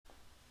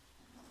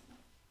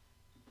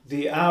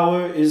The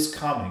hour is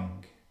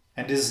coming,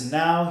 and is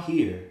now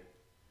here,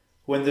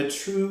 when the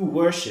true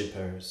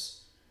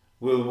worshippers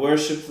will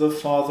worship the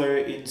Father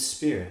in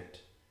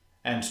spirit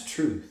and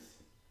truth.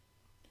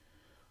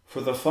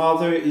 For the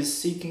Father is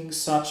seeking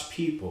such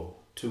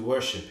people to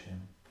worship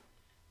him.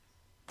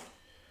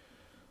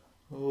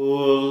 O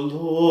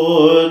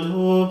Lord,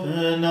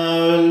 open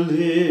our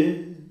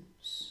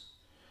lips,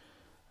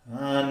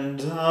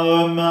 and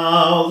our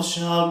mouth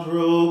shall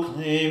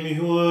proclaim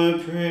your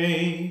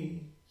praise.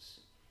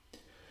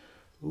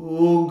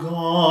 O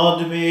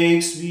God,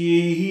 make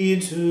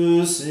speed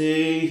to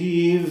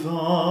save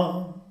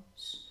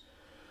us.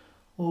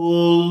 O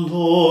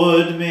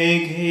Lord,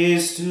 make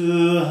haste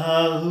to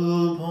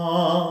help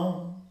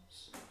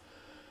us.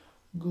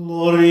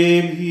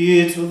 Glory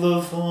be to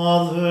the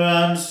Father,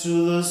 and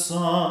to the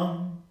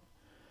Son,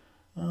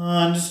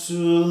 and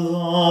to the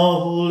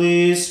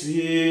Holy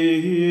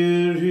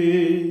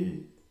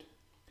Spirit,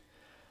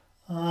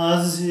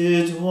 as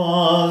it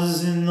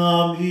was in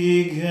the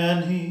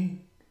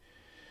beginning,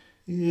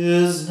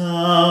 is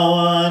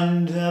now,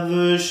 and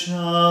ever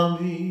shall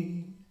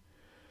be,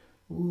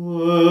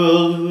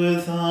 world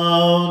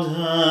without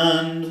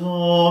end.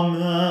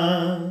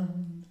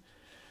 Amen.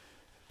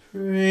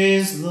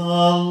 Praise the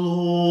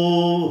Lord.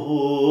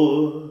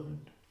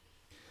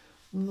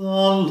 The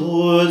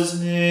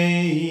Lord's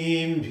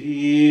name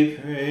be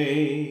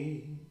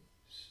praised.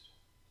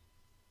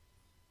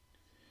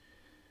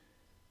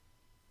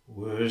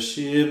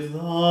 Worship the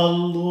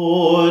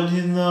Lord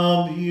in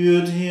the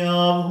beauty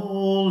of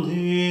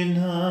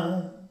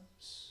holiness.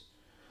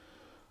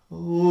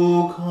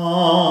 O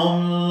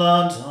come,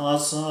 let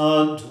us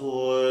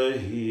adore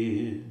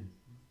him.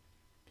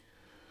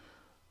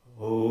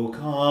 O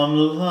come,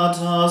 let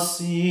us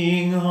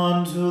sing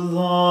unto the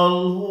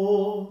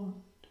Lord.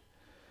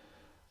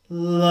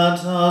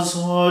 Let us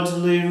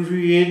heartily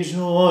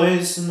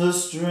rejoice in the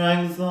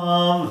strength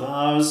of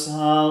our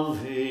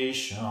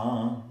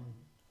salvation.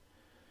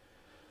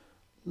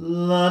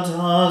 Let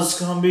us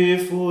come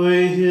before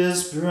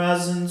his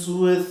presence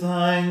with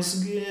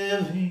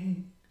thanksgiving,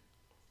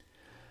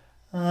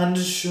 and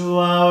show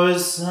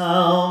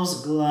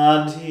ourselves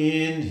glad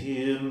in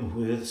him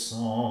with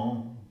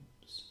songs.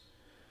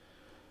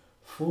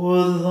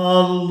 For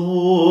the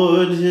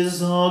Lord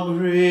is a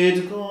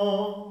great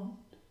God,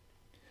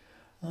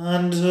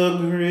 and a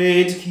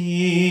great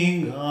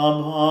King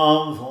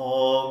above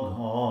all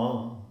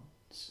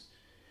gods.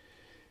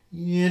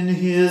 In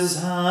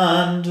his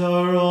hand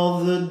are all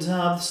the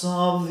depths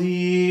of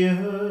the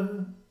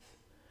earth,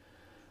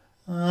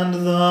 and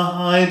the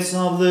heights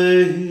of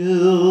the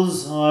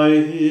hills are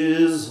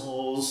his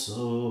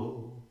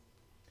also.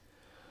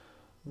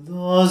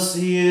 The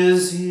sea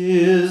is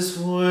his,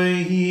 for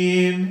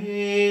he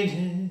made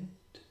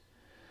it,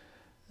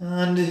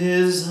 and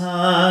his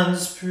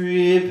hands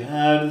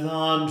prepared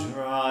the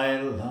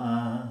dry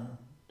land.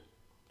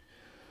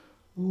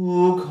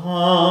 O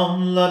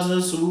come, let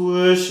us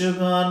worship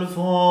and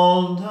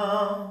fall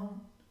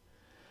down,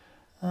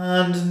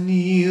 and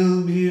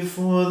kneel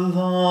before the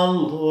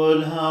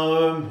Lord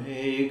our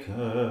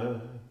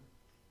Maker.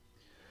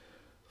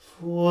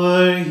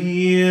 For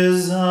he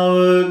is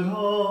our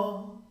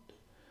God,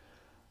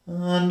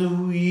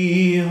 and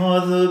we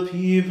are the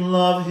people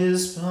of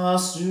his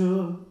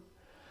pasture,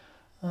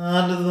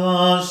 and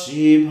the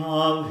sheep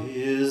of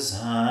his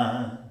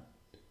hand.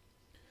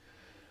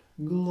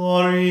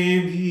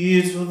 Glory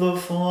be to the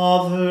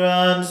Father,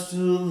 and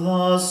to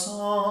the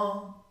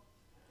Son,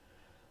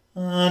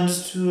 and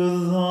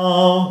to the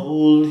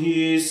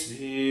Holy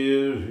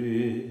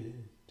Spirit,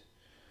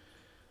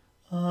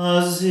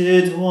 as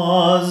it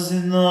was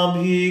in the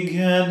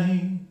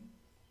beginning,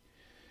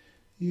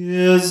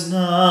 is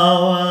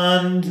now,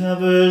 and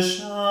ever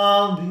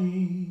shall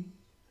be,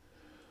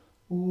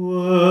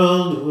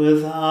 world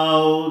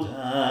without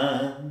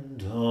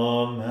end.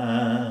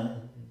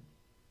 Amen.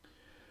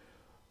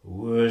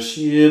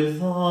 Worship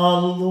the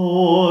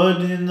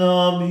Lord in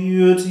the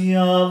beauty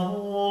of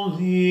holiness.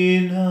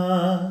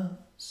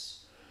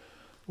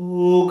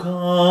 O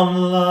come,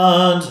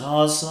 let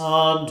us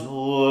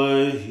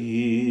adore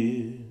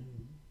him.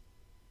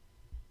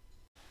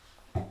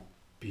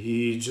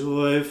 Be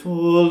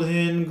joyful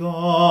in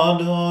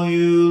God, all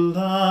you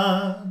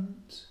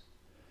lands.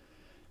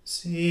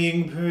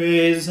 Sing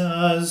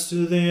praises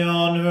to the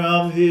honor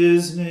of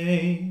his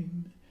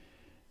name.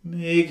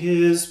 Make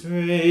his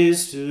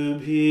praise to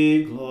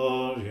be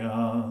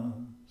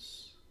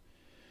glorious.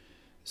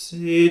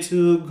 Say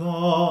to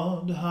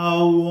God,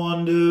 how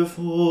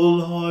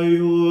wonderful are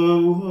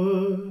your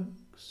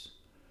works.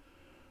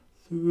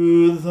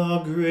 Through the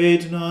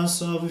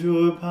greatness of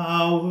your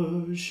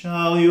power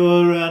shall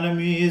your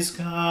enemies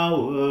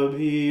cower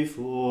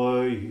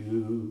before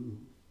you.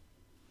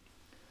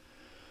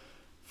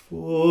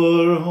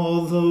 For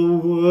all the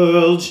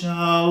world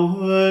shall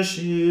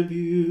worship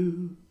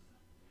you.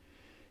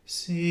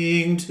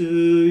 Sing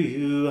to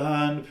you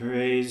and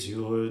praise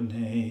your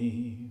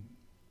name.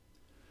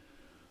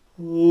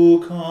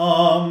 O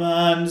come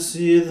and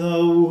see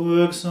the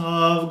works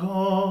of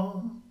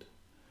God,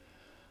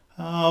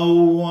 How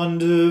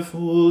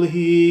wonderful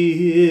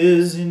he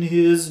is in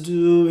his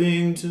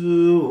doing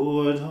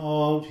toward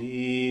all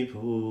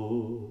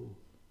people.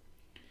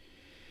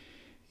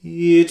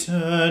 He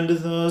turned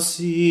the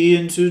sea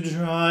into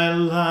dry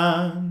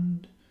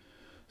land,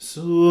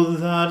 so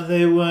that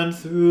they went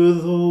through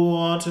the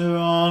water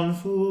on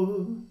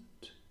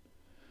foot.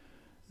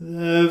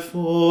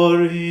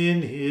 Therefore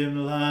in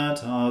him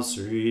let us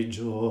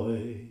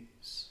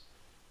rejoice.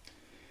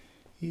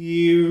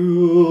 He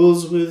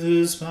rules with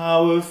his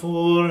power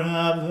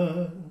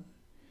forever.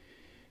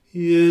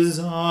 His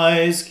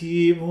eyes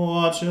keep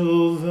watch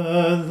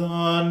over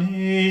the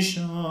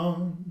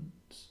nations.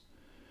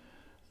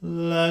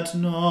 Let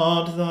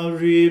not the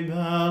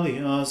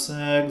rebellious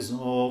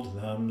exalt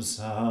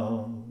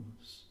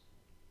themselves.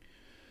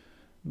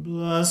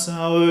 Bless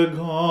our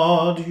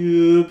God,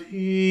 you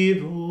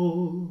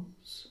peoples,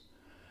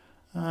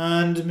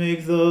 and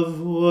make the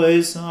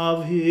voice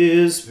of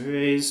his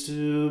praise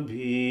to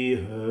be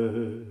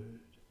heard.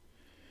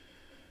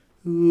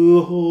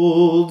 Who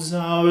holds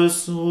our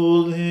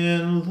soul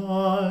in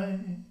life,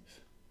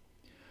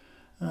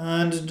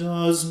 and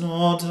does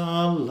not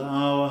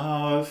allow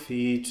our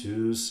feet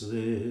to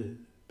slip.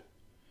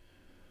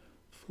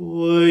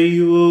 For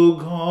you,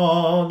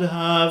 God,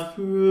 have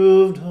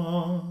proved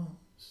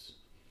us.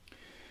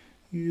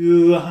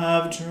 You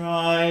have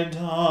tried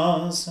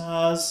us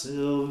as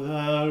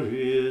silver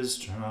is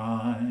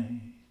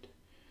tried.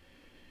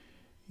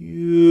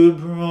 You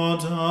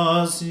brought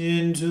us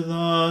into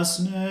the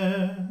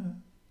snare,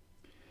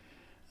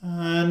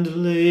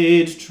 and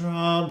laid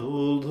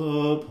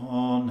trouble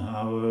upon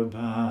our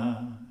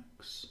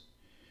backs.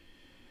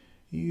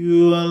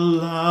 You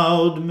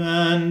allowed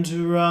men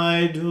to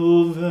ride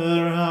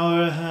over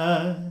our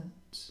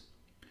heads.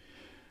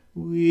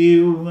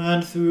 We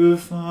went through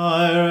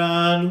fire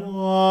and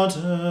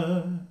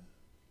water,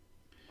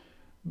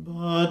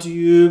 but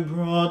you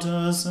brought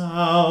us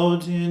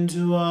out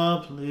into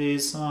a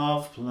place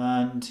of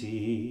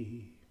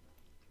plenty.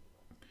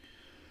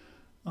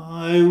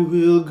 I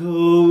will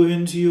go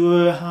into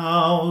your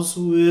house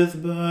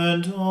with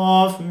burnt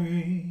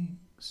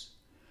offerings,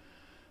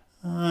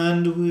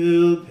 and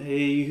will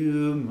pay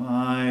you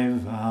my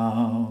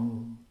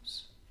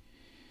vows,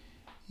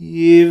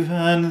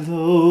 even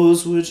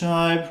those which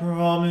I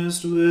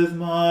promised with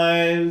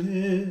my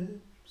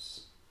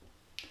lips,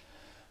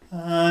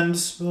 and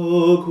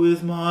spoke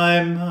with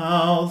my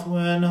mouth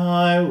when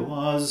I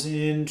was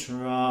in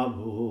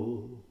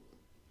trouble.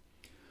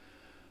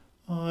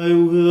 I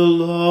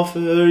will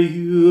offer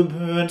you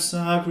burnt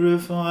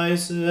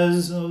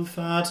sacrifices of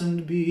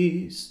fattened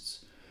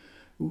beasts,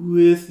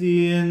 with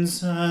the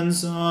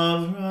incense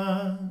of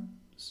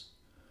rams.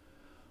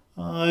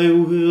 I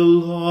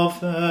will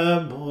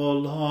offer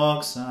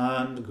bullocks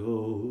and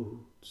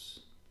goats.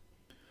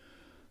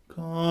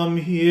 Come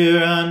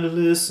here and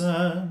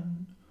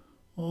listen,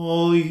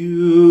 all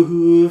you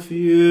who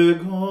fear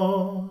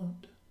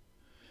God,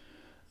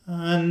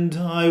 and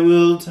I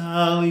will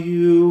tell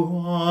you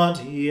what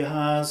he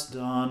has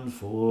done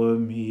for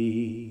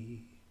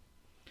me.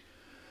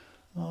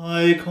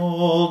 I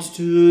called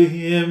to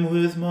him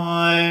with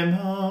my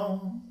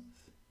mouth,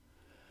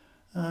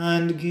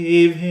 and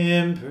gave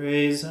him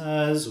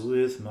praises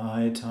with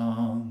my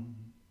tongue.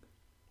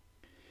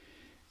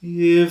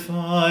 If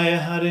I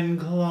had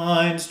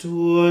inclined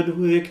toward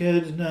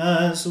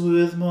wickedness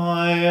with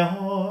my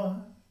heart,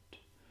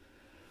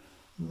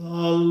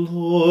 the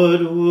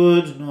Lord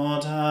would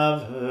not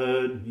have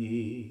heard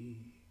me.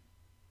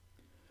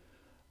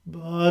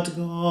 But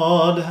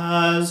God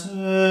has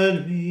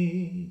heard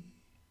me,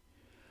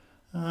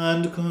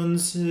 and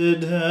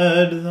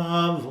considered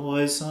the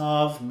voice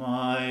of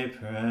my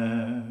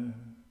prayer.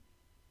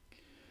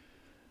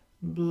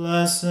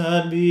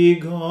 Blessed be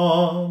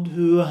God,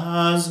 who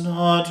has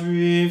not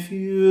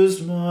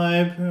refused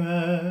my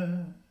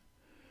prayer,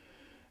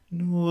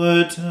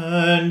 nor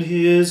turned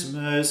his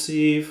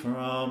mercy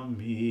from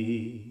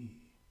me.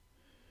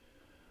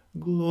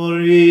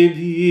 Glory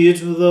be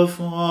to the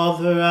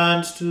Father,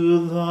 and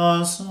to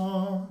the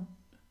Son,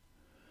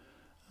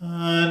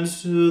 and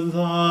to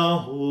the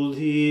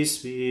Holy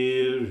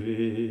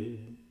Spirit,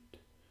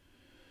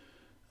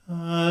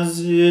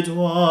 as it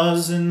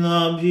was in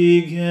the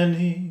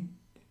beginning,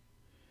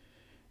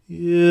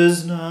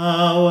 is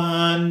now,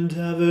 and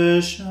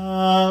ever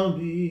shall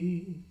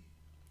be,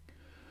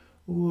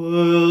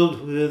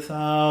 world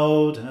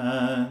without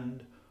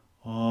end.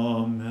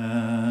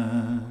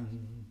 Amen.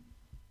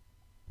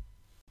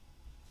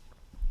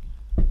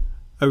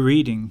 A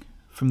reading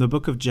from the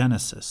book of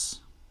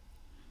Genesis.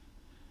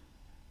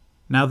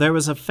 Now there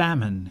was a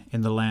famine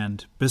in the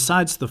land,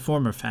 besides the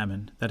former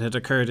famine that had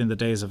occurred in the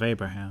days of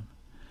Abraham.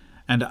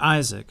 And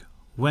Isaac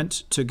went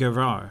to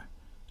Gerar,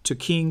 to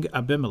King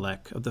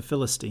Abimelech of the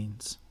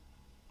Philistines.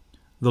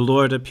 The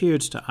Lord appeared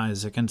to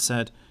Isaac and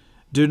said,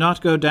 Do not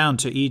go down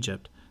to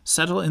Egypt.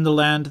 Settle in the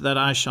land that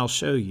I shall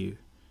show you.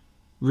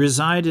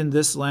 Reside in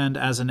this land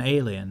as an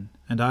alien,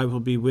 and I will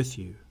be with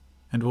you,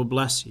 and will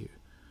bless you.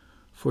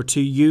 For to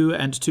you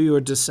and to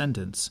your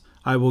descendants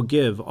I will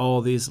give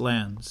all these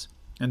lands,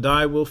 and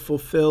I will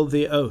fulfill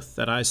the oath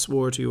that I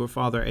swore to your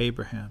father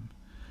Abraham.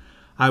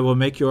 I will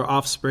make your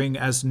offspring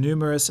as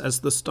numerous as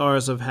the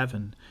stars of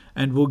heaven,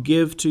 and will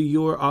give to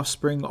your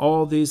offspring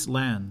all these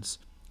lands,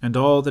 and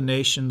all the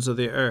nations of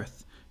the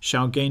earth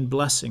shall gain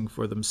blessing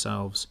for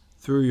themselves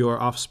through your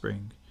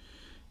offspring,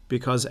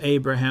 because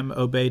Abraham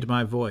obeyed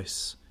my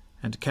voice,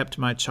 and kept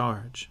my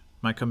charge,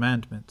 my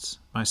commandments,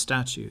 my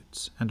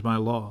statutes, and my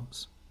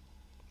laws.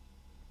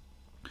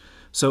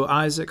 So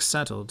Isaac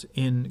settled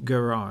in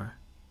Gerar.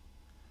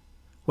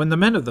 When the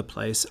men of the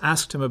place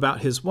asked him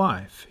about his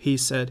wife, he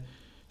said,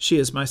 "She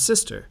is my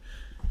sister."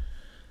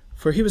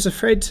 For he was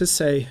afraid to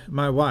say,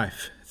 "my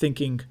wife,"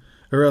 thinking,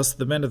 or else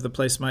the men of the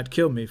place might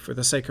kill me for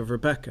the sake of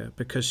Rebekah,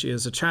 because she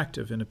is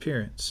attractive in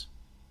appearance.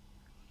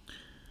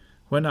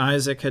 When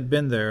Isaac had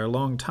been there a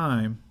long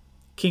time,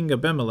 King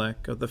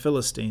Abimelech of the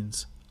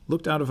Philistines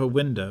looked out of a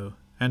window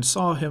and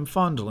saw him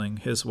fondling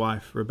his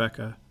wife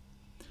Rebekah.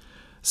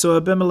 So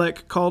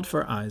Abimelech called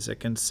for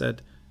Isaac and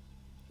said,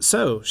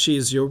 "So she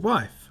is your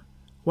wife.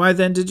 Why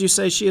then did you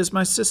say she is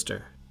my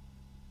sister?"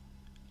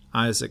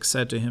 Isaac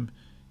said to him,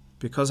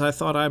 "Because I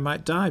thought I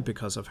might die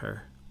because of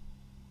her."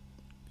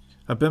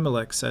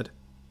 Abimelech said,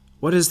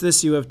 "What is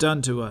this you have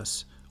done to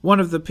us? One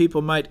of the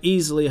people might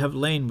easily have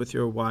lain with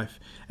your wife,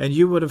 and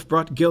you would have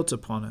brought guilt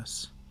upon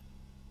us."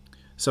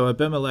 So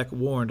Abimelech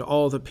warned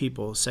all the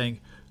people, saying,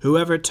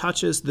 "Whoever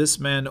touches this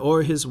man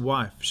or his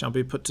wife shall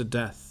be put to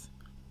death."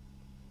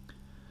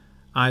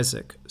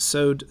 Isaac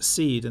sowed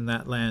seed in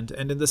that land,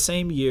 and in the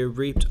same year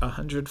reaped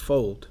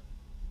 100-fold.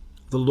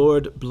 The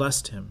Lord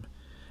blessed him,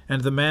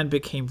 and the man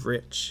became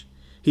rich.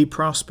 He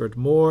prospered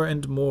more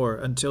and more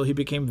until he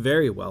became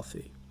very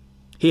wealthy.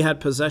 He had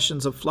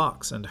possessions of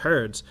flocks and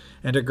herds,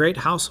 and a great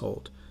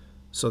household,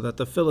 so that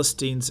the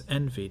Philistines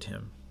envied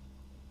him.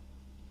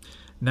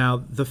 Now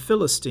the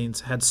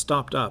Philistines had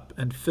stopped up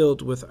and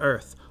filled with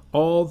earth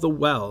all the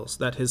wells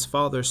that his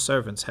father's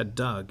servants had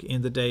dug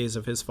in the days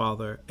of his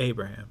father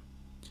Abraham.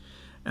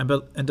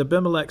 And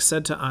Abimelech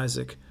said to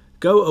Isaac,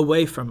 "Go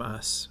away from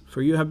us,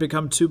 for you have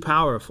become too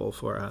powerful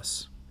for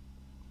us."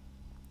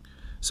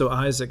 So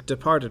Isaac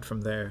departed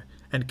from there,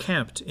 and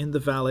camped in the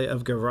valley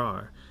of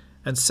Gerar,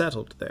 and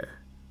settled there.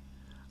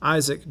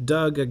 Isaac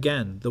dug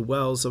again the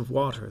wells of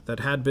water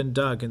that had been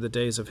dug in the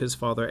days of his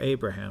father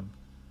Abraham,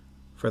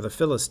 for the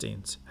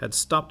Philistines had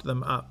stopped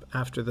them up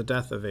after the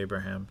death of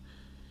Abraham,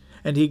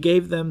 and he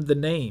gave them the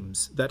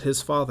names that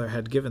his father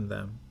had given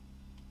them.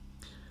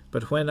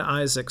 But when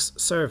Isaac's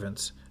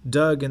servants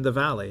dug in the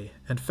valley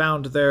and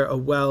found there a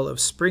well of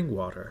spring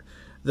water,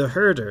 the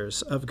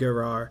herders of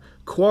Gerar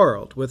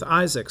quarreled with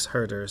Isaac's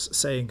herders,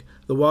 saying,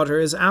 "The water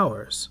is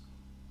ours."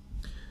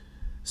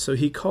 So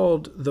he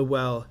called the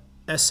well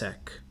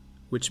Esek,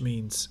 which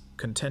means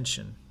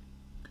contention,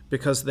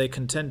 because they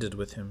contended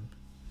with him.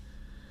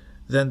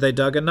 Then they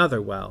dug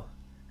another well,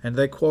 and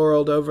they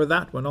quarreled over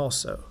that one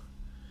also.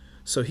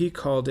 So he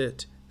called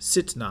it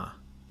Sitnah,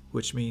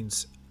 which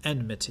means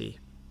enmity.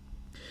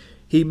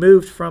 He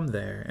moved from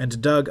there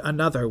and dug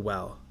another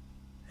well,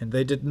 and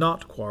they did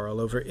not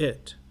quarrel over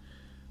it.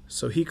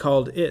 So he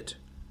called it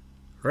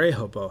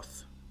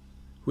Rehoboth,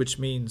 which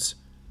means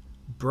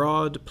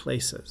broad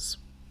places,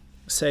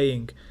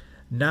 saying,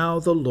 "Now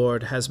the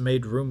Lord has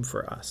made room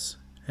for us,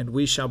 and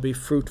we shall be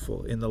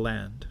fruitful in the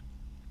land."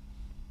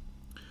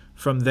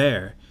 From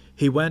there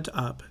he went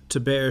up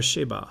to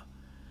Beersheba,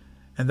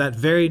 and that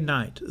very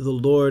night the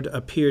Lord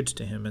appeared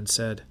to him and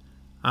said,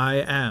 "I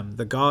am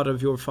the God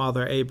of your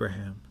father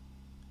Abraham.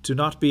 Do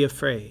not be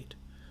afraid,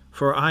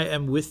 for I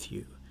am with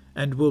you,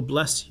 and will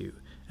bless you,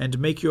 and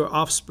make your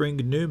offspring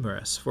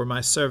numerous for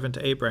my servant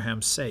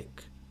Abraham's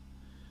sake."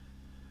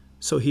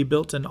 So he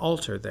built an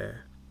altar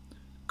there,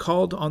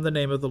 called on the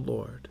name of the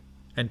Lord,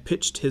 and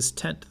pitched his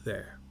tent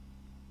there.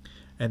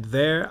 And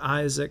there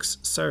Isaac's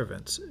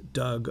servants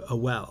dug a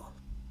well.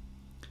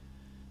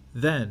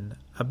 Then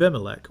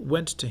Abimelech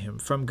went to him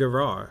from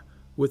Gerar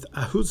with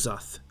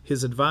Ahuzath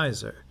his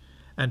adviser,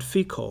 and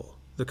Phicol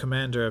the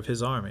commander of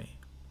his army.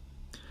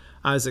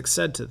 Isaac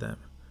said to them,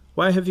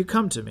 "Why have you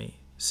come to me,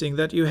 seeing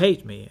that you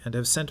hate me and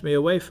have sent me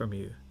away from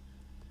you?"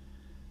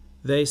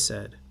 They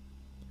said,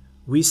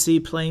 "We see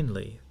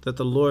plainly that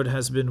the Lord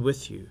has been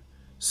with you,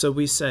 so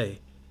we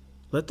say,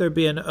 let there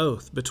be an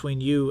oath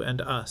between you and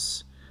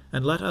us,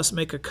 and let us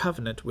make a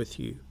covenant with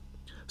you,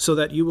 so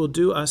that you will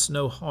do us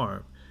no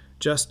harm,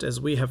 just as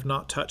we have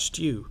not touched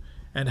you,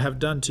 and have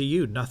done to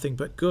you nothing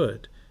but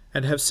good,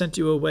 and have sent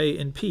you away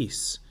in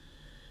peace.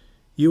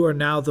 You are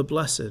now the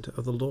blessed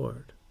of the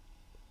Lord."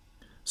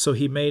 So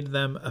he made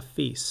them a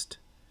feast,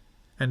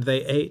 and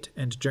they ate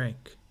and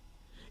drank.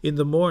 In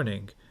the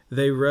morning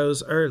they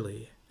rose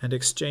early and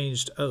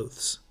exchanged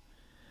oaths.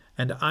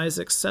 And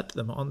Isaac set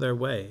them on their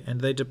way, and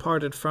they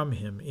departed from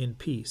him in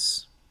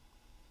peace.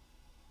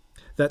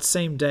 That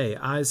same day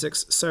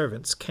Isaac's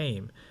servants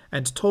came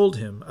and told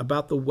him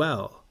about the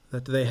well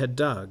that they had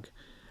dug,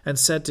 and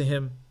said to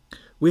him,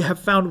 "We have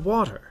found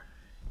water."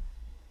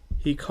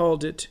 He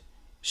called it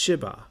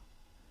Shibah,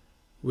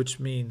 which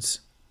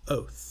means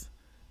oath.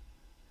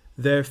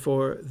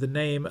 Therefore the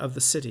name of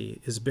the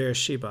city is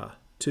Beersheba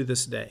to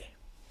this day.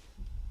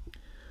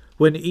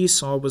 When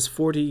Esau was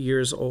 40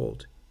 years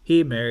old,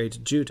 he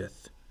married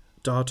Judith,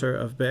 daughter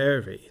of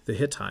Beeri the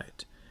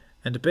Hittite,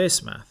 and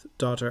Basemath,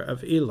 daughter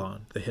of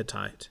Elon the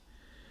Hittite,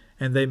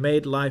 and they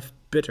made life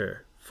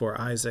bitter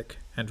for Isaac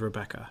and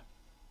Rebekah.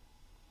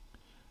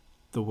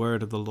 The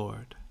word of the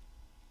Lord.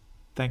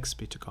 Thanks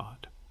be to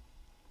God.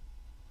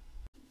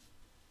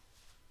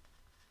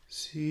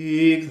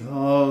 Seek the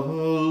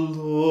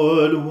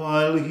Lord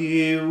while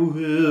he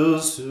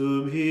wills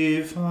to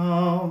be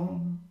found.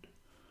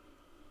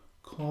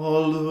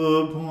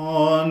 Call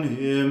upon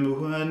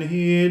him when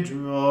he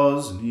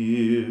draws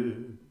near.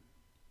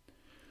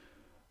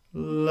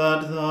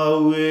 Let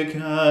the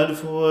wicked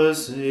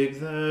forsake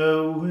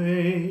their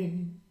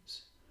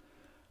ways,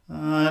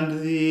 and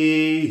the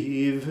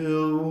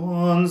evil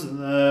ones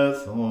their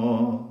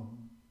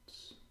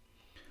thoughts.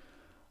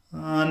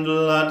 And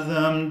let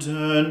them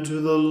turn to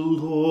the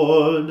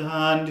Lord,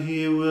 and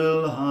he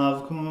will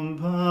have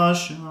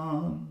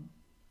compassion.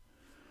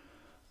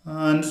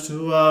 And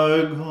to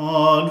our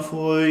God,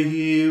 for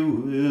he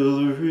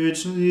will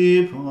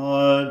richly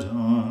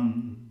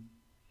pardon.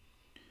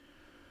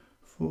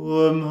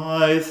 For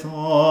my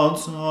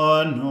thoughts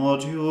are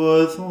not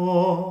your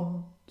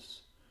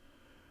thoughts,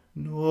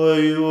 nor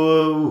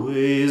your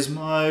ways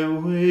my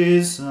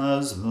ways,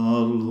 says the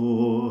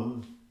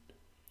Lord.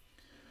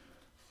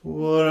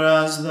 For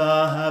as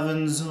the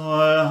heavens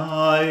are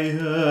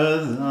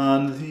higher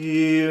than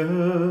the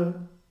earth,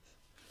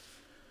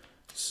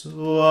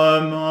 so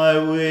are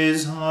my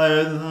ways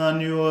higher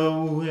than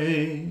your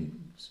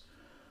ways,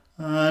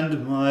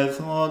 and my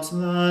thoughts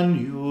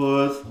than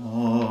your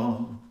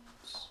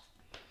thoughts.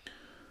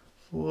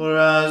 For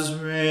as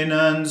rain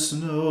and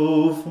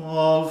snow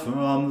fall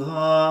from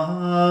the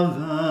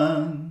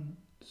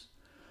heavens,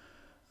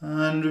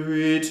 and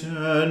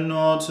return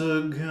not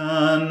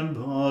again,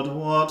 but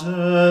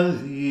water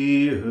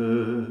the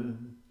earth,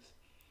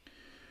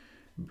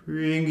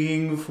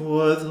 bringing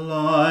forth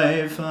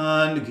life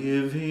and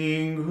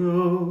giving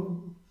growth,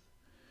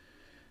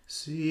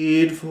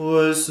 seed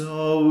for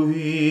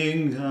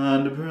sowing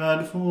and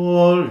bread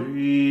for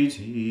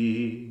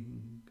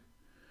eating.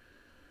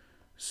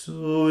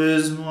 So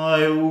is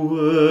my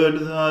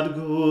word that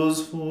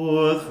goes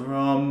forth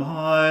from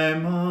my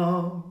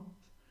mouth.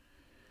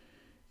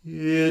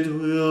 It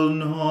will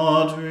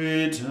not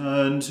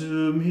return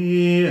to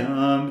me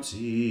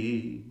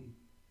empty,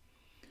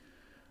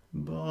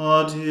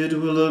 but it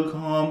will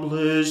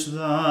accomplish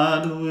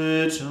that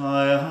which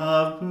I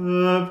have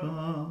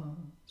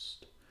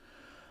purposed,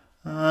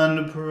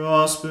 and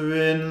prosper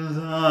in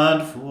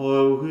that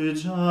for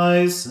which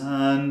I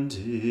sent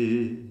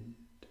it.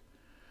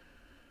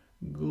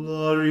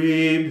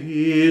 Glory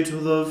be to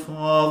the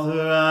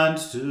Father, and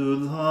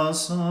to the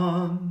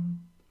Son,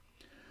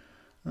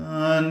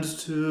 and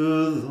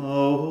to the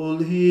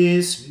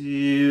Holy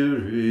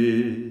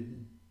Spirit,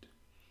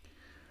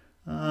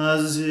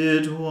 as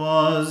it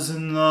was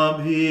in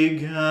the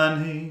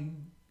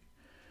beginning,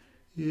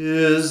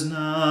 is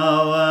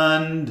now,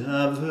 and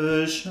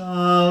ever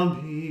shall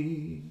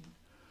be,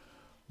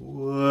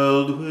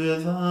 world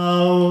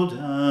without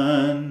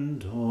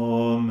end.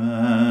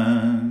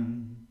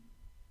 Amen.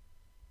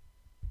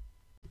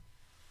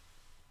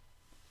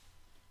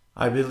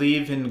 I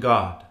believe in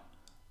God,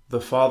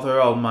 the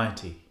Father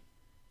Almighty,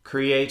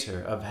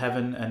 Creator of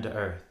heaven and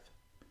earth.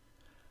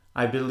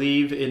 I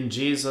believe in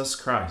Jesus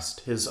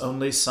Christ, his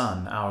only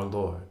Son, our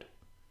Lord.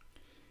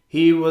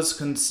 He was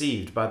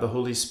conceived by the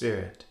Holy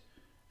Spirit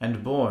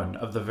and born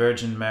of the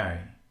Virgin Mary.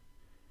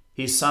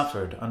 He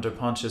suffered under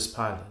Pontius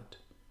Pilate,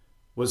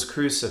 was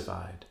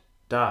crucified,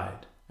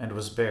 died, and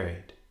was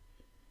buried.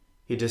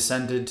 He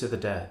descended to the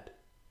dead.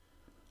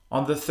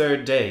 On the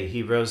third day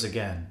he rose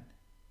again.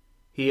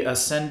 He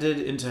ascended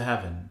into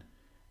heaven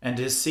and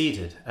is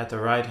seated at the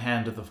right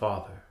hand of the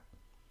Father.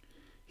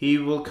 He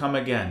will come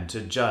again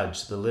to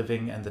judge the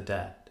living and the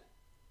dead.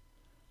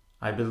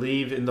 I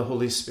believe in the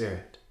Holy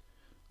Spirit,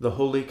 the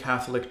Holy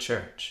Catholic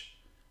Church,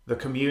 the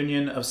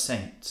communion of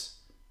saints,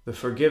 the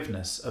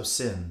forgiveness of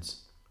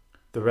sins,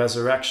 the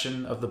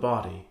resurrection of the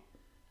body,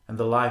 and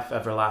the life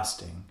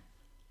everlasting.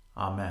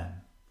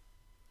 Amen.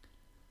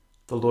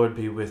 The Lord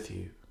be with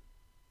you.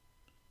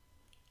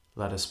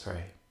 Let us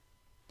pray.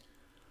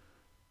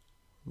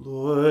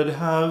 Lord,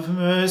 have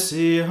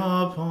mercy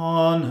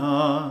upon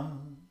us.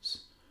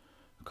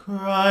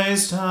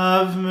 Christ,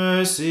 have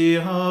mercy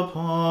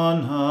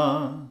upon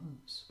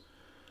us.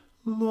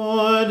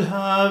 Lord,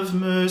 have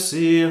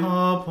mercy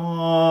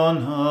upon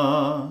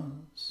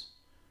us.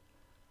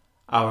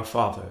 Our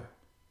Father,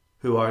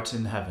 who art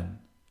in heaven,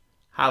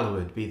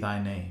 hallowed be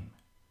thy name.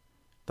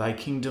 Thy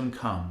kingdom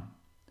come,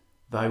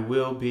 thy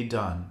will be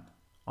done,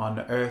 on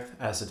earth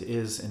as it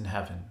is in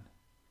heaven.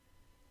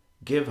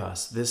 Give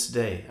us this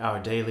day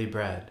our daily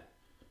bread,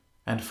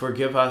 and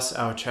forgive us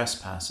our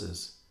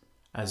trespasses,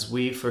 as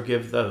we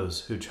forgive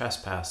those who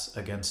trespass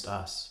against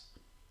us.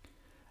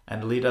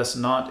 And lead us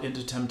not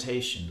into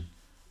temptation,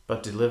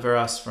 but deliver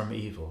us from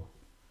evil.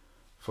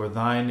 For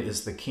thine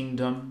is the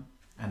kingdom,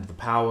 and the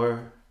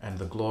power, and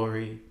the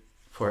glory,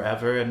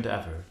 forever and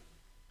ever.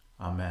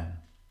 Amen.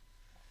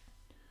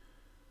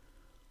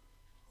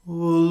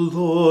 O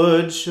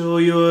Lord, show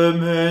your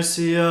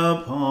mercy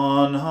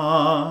upon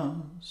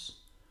us,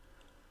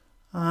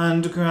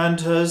 and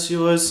grant us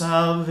your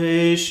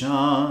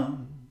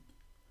salvation.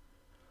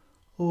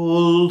 O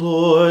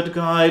Lord,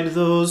 guide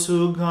those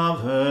who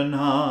govern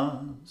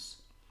us,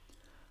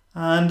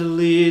 and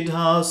lead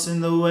us in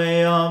the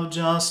way of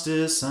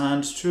justice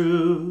and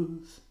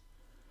truth.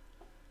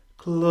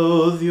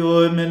 Clothe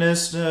your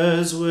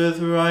ministers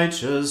with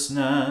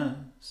righteousness,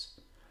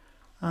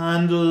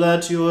 and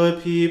let your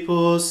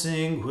people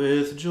sing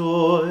with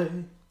joy.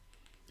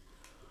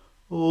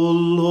 O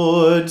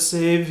Lord,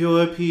 save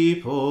your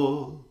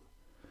people,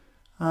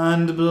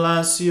 and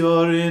bless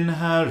your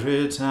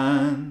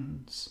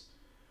inheritance.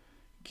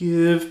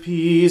 Give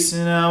peace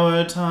in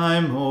our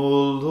time,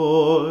 O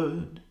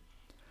Lord,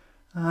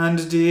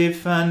 and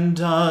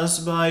defend us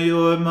by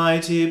your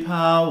mighty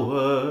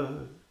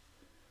power.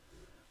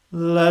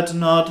 Let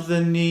not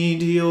the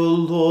needy, O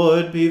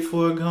Lord, be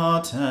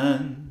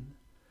forgotten,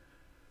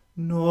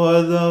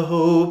 nor the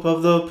hope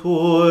of the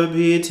poor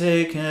be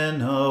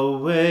taken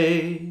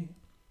away.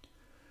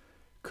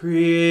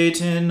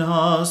 Create in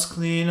us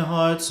clean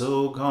hearts,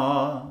 O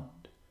God,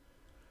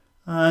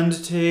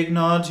 and take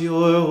not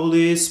your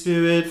Holy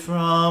Spirit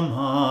from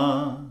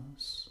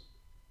us.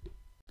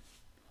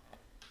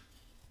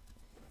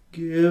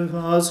 Give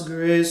us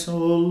grace, O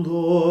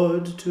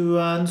Lord, to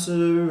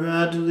answer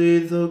readily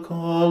the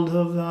call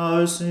of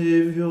our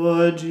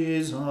Saviour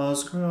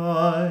Jesus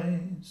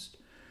Christ,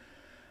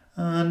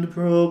 and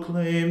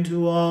proclaim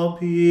to all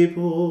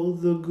people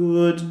the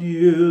good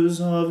news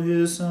of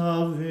his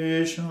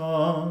salvation,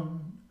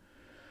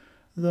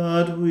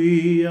 that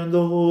we and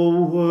the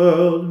whole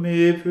world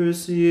may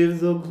perceive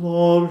the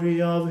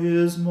glory of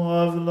his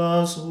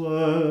marvelous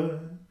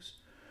works,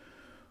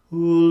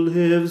 who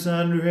lives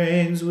and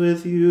reigns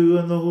with you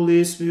and the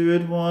Holy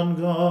Spirit, one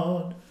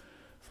God,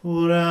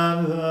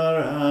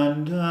 forever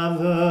and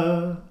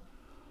ever.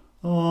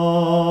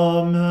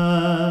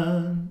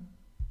 Amen.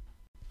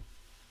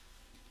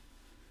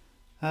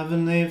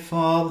 Heavenly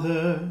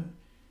Father,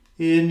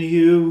 in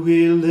you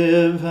we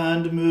live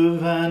and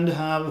move and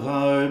have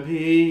our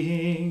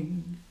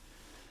being.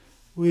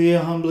 We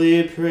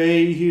humbly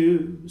pray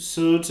you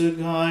so to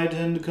guide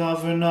and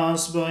govern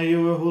us by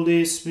your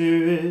Holy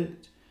Spirit,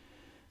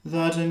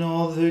 that in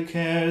all the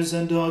cares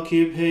and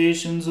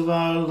occupations of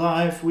our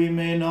life we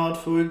may not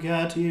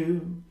forget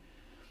you,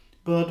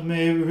 but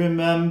may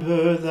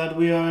remember that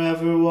we are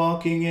ever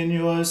walking in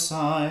your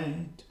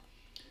sight.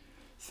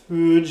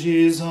 Through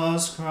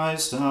Jesus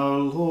Christ our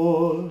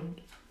Lord.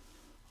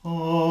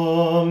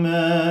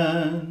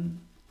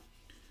 Amen.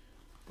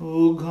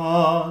 O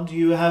God,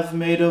 you have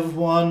made of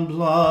one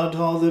blood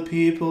all the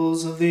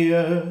peoples of the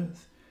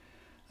earth,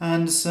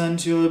 and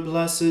sent your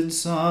blessed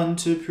Son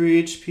to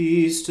preach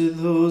peace to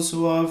those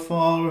who are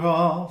far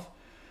off,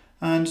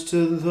 and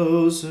to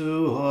those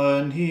who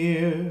are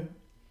near.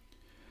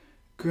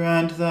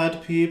 Grant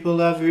that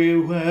people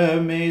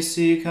everywhere may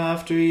seek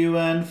after you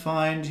and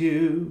find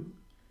you.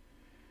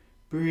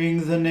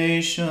 Bring the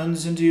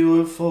nations into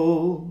your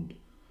fold.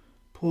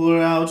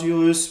 Pour out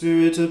your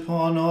Spirit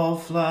upon all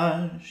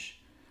flesh,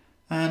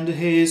 and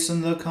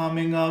hasten the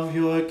coming of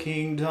your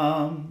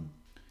kingdom.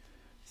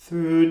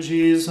 Through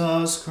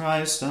Jesus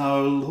Christ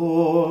our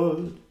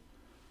Lord.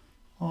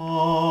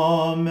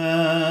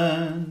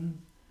 Amen.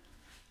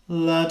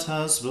 Let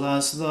us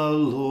bless the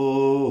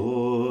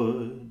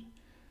Lord.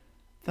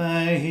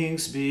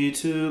 Thanks be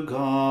to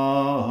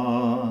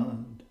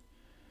God.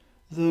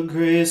 The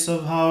grace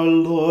of our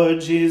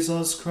Lord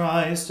Jesus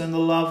Christ, and the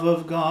love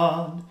of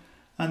God,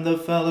 and the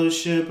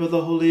fellowship of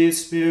the Holy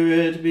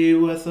Spirit be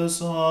with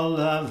us all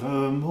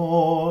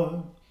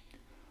evermore.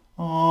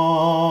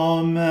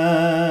 Amen.